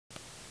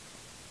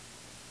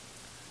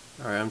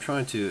Alright, I'm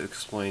trying to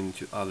explain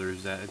to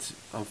others that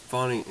I'm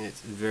finding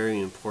it's very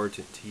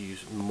important to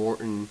use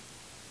Morton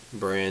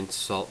brand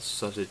salt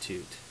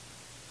substitute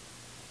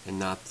and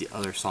not the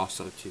other salt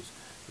substitutes.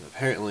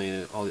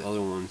 Apparently, all the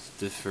other ones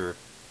differ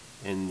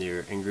in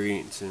their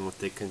ingredients and what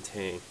they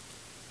contain.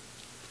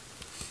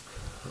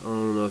 I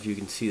don't know if you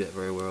can see that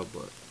very well,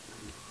 but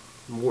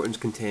Morton's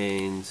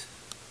contains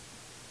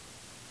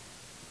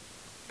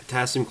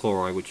potassium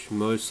chloride, which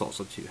most salt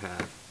substitutes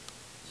have.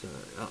 So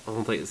I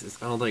don't think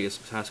it's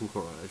potassium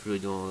chloride. It's really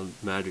doing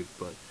magic,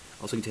 but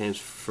also contains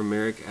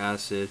fumaric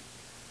acid,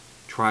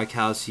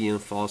 tricalcium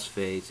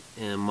phosphate,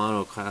 and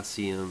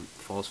monocalcium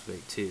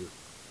phosphate too.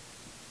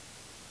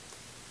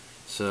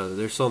 So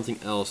there's something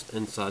else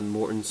inside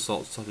Morton's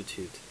salt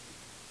substitute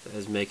that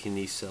is making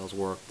these cells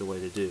work the way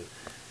they do.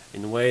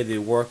 And the way they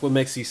work, what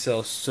makes these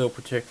cells so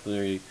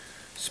particularly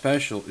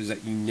special is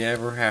that you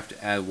never have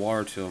to add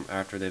water to them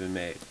after they've been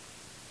made.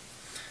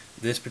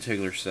 This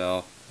particular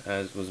cell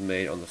was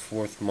made on the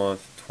 4th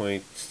month,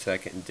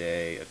 22nd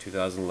day of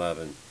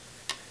 2011,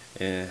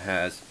 and it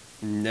has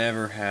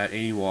never had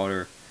any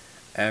water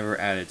ever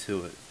added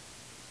to it.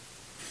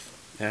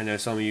 And I know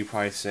some of you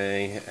probably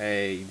saying,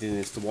 hey, then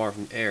it's the water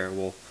from the air.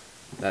 Well,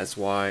 that's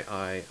why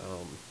I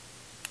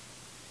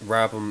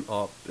wrap them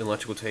up in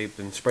electrical tape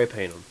and spray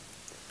paint them.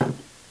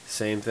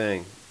 Same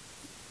thing.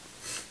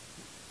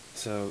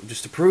 So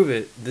just to prove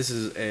it, this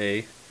is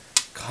a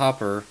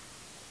copper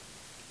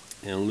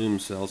and aluminum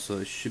cell, so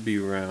it should be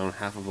around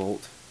half a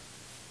volt.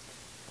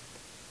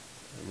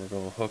 And we're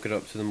going to hook it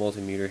up to the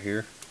multimeter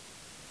here.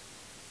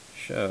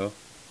 Show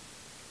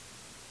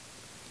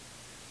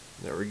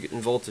that we're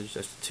getting voltage.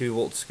 That's the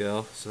 2-volt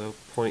scale, so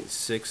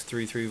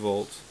 0.633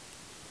 volts.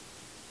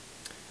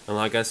 And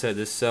like I said,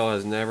 this cell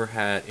has never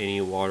had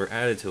any water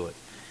added to it.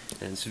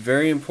 And it's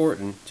very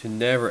important to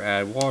never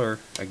add water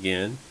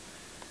again,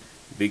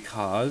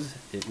 because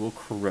it will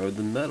corrode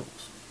the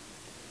metals.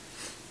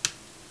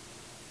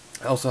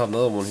 I also have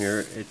another one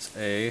here. It's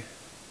a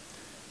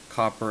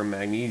copper and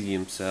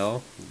magnesium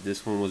cell.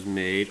 This one was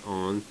made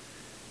on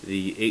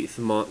the 8th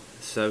month,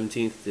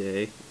 17th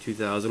day,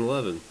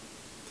 2011.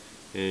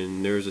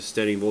 And there's a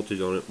steady voltage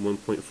on it,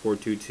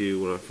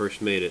 1.422 when I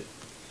first made it.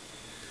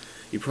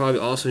 You probably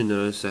also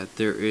notice that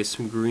there is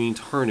some green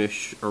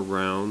tarnish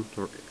around,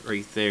 or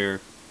right there,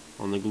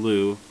 on the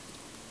glue.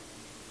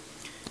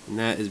 And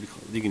that is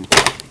because you can,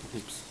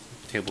 oops,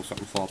 the table's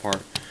starting to fall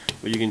apart,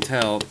 but you can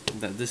tell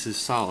that this is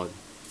solid.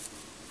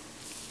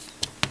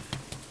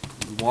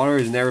 Water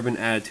has never been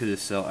added to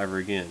this cell ever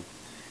again.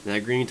 And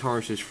that green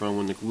tarnish is from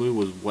when the glue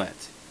was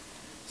wet.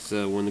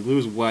 So when the glue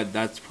is wet,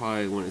 that's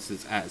probably when it's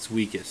at its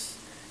weakest.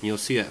 And you'll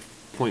see at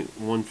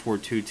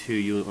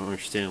 0.1422, you'll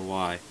understand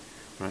why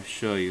when I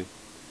show you.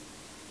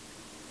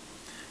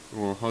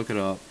 We'll hook it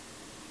up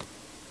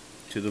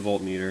to the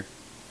voltmeter.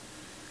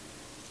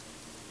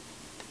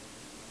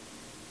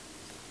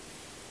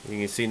 You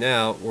can see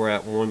now we're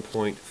at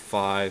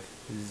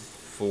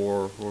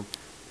 1.54,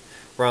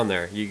 around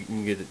there. You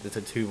can get it. It's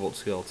a 2-volt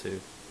scale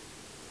too.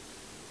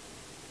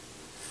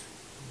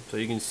 So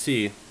you can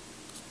see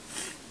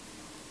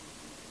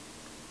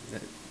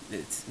that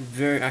it's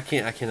very. I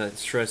cannot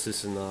stress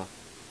this enough.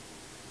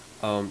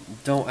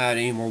 Don't add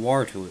any more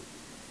water to it.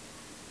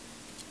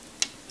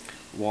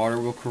 Water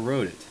will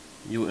corrode it.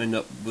 You'll end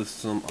up with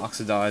some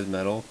oxidized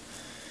metal.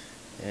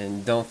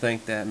 And don't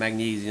think that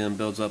magnesium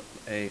builds up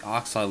a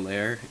oxide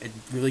layer. It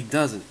really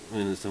doesn't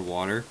when it's in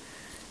water.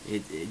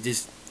 It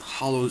just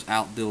hollows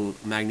out the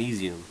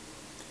magnesium.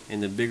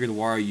 And the bigger the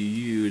wire you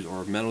use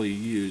or metal you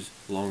use,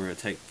 the longer it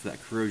takes for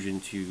that corrosion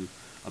to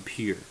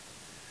appear.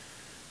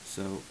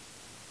 So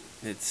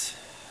it's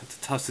a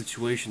tough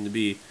situation to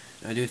be.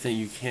 And I do think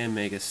you can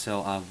make a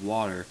cell out of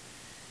water.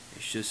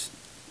 It's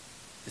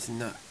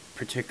not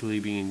particularly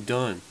being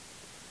done.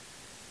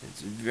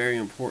 It's very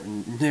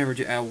important never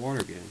to add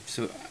water again.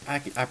 So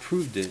I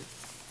proved it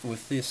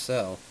with this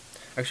cell.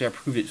 Actually, I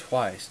proved it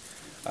twice.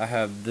 I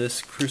have this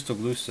crystal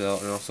glue cell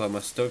and also have my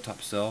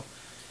stovetop cell.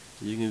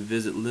 You can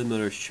visit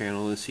Lidmiller's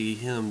channel and see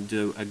him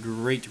do a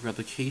great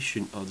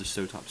replication of the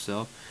stovetop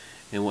cell.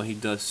 And what he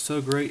does so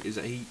great is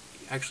that he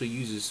actually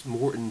uses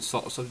Morton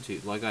salt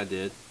substitute like I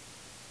did.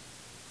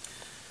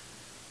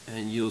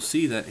 And you'll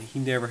see that he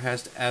never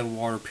has to add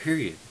water,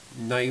 period.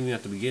 Not even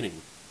at the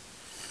beginning.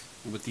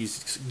 With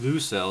these glue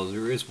cells,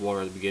 there is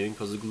water at the beginning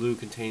because the glue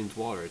contains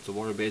water. It's a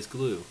water-based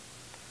glue.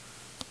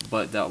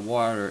 But that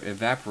water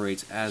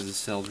evaporates as the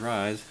cell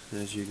dries.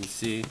 As you can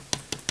see,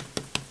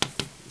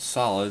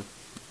 solid.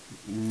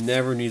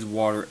 Never needs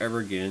water ever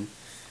again.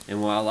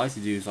 And what I like to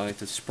do is I like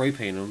to spray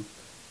paint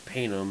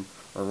them,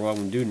 or what I'm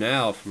going to do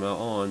now from now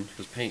on,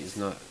 because paint is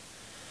not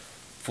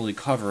fully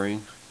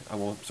covering, I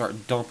will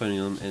start dumping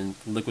them in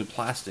liquid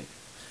plastic.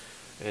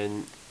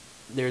 And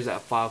there's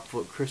that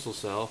 5-foot crystal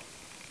cell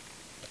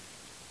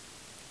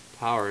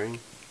powering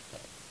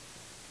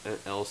an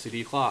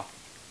LCD clock.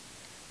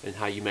 And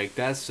how you make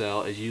that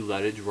cell is you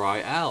let it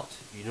dry out.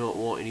 You don't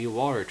want any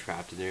water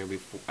trapped in there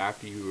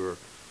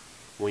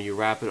when you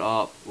wrap it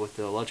up with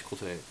the electrical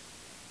tape.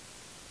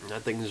 And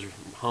that thing is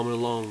humming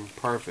along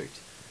perfect.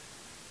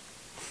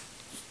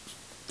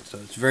 So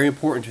it's very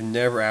important to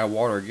never add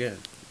water again.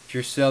 If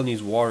your cell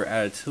needs water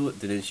added to it,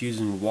 then it's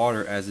using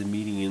water as a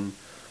medium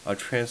of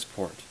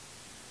transport.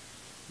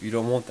 You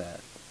don't want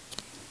that.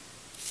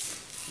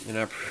 And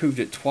I proved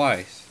it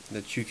twice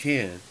that you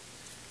can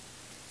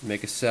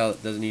make a cell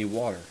that doesn't need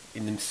water.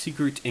 And the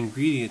secret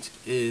ingredient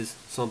is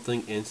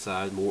something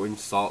inside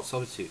Morton's salt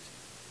substitute.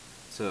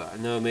 So I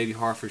know it may be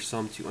hard for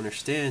some to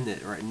understand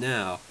it right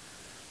now,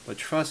 but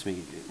trust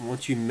me,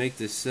 once you make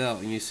this cell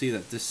and you see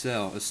that this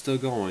cell is still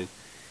going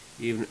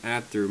even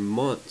after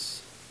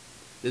months.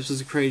 This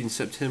was created in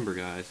September,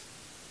 guys.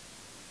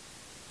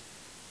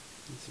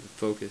 Let's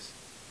focus.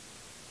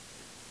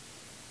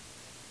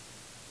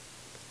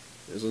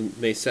 This was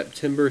made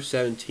September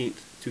 17th,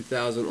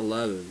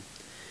 2011.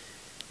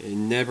 And it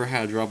never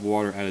had a drop of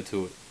water added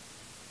to it.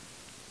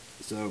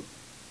 So,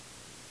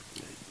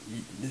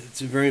 it's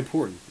very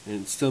important.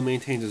 And it still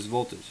maintains its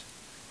voltage.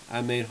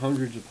 I made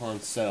hundreds upon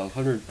cells,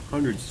 hundreds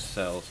of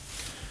cells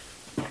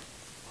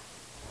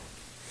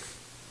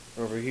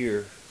over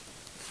here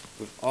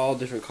with all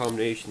different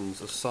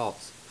combinations of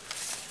salts.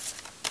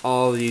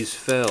 All of these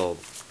failed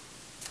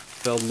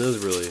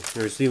miserably.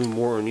 There's even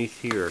more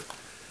underneath here.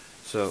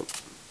 So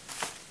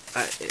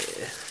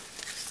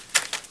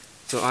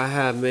I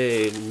have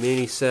made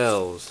many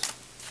cells,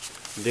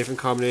 different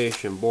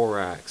combination,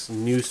 borax,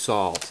 new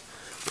salt,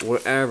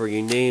 whatever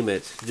you name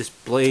it, just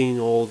plain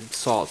old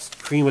salts,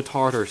 cream of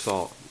tartar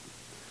salt.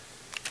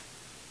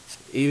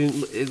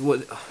 Even this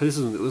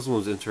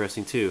one's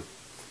interesting too.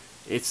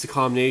 It's the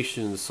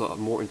combination of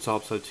Morton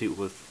salt substitute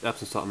with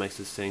Epsom salt makes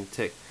this thing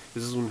tick.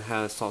 This one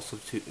has salt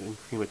substitute and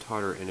cream of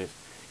tartar in it,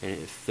 and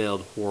it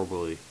failed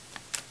horribly.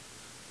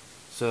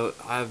 So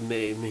I've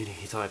made many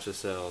types of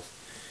cells,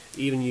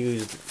 even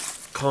used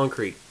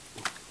concrete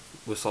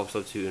with salt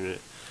substitute in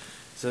it.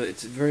 So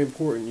it's very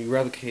important you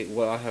replicate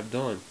what I have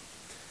done,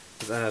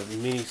 because I have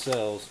many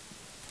cells.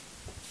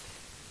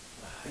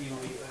 You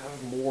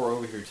have more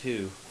over here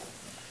too.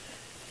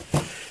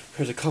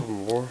 There's a couple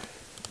more.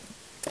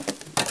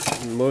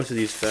 Most of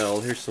these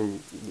failed. Here's some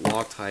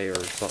Loctite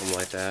or something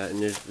like that,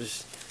 and there's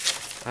just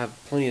I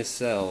have plenty of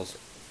cells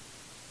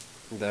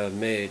that I've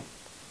made.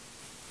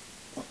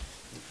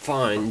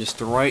 Find just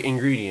the right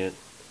ingredient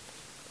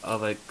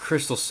of a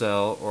crystal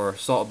cell or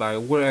salt battery,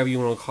 whatever you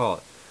want to call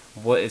it.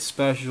 What is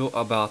special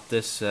about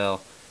this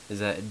cell is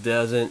that it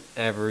doesn't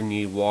ever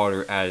need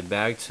water added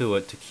back to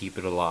it to keep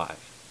it alive.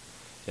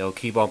 It'll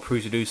keep on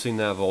producing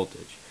that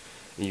voltage.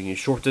 And you can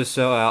short this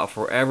cell out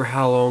forever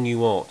how long you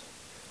want,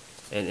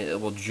 and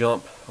it will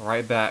jump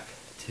right back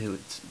to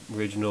its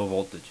original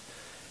voltage.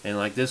 And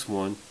like this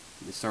one,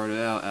 it started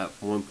out at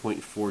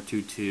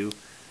 1.422.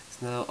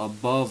 It's now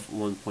above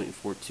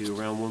 1.42,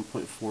 around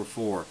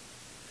 1.44.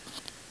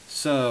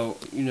 So,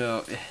 you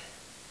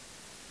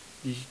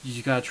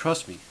gotta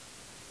trust me.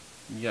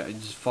 You gotta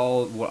just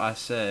follow what I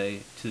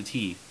say to the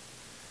T,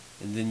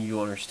 and then you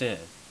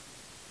understand.